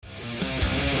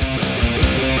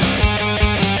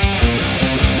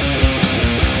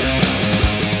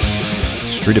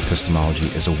street epistemology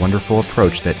is a wonderful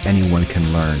approach that anyone can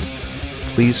learn.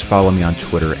 Please follow me on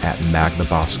Twitter at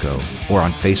MagnaBosco or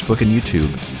on Facebook and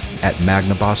YouTube at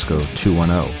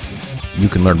MagnaBosco210. You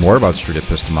can learn more about street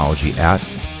epistemology at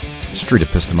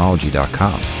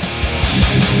streetepistemology.com.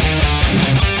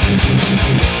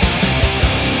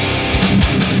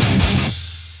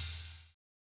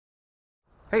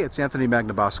 Hey, it's Anthony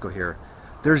MagnaBosco here.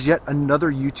 There's yet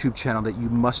another YouTube channel that you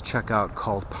must check out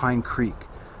called PineCreek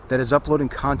that is uploading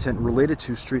content related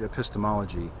to street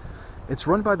epistemology. It's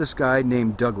run by this guy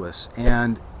named Douglas,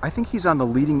 and I think he's on the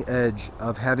leading edge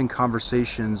of having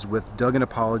conversations with Duggan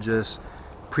apologists,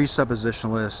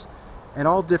 presuppositionalists, and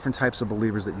all different types of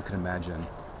believers that you can imagine.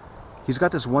 He's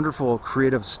got this wonderful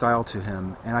creative style to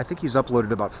him, and I think he's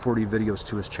uploaded about 40 videos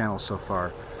to his channel so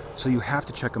far, so you have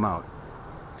to check him out.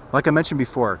 Like I mentioned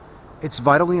before, it's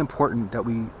vitally important that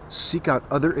we seek out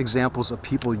other examples of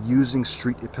people using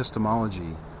street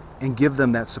epistemology and give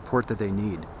them that support that they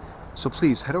need. So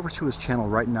please head over to his channel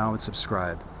right now and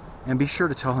subscribe, and be sure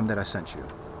to tell him that I sent you.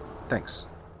 Thanks.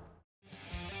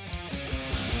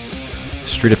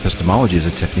 Street epistemology is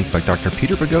a technique by Dr.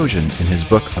 Peter Boghossian in his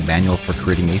book A Manual for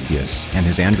Creating Atheists and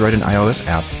his Android and iOS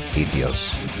app,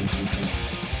 Atheos.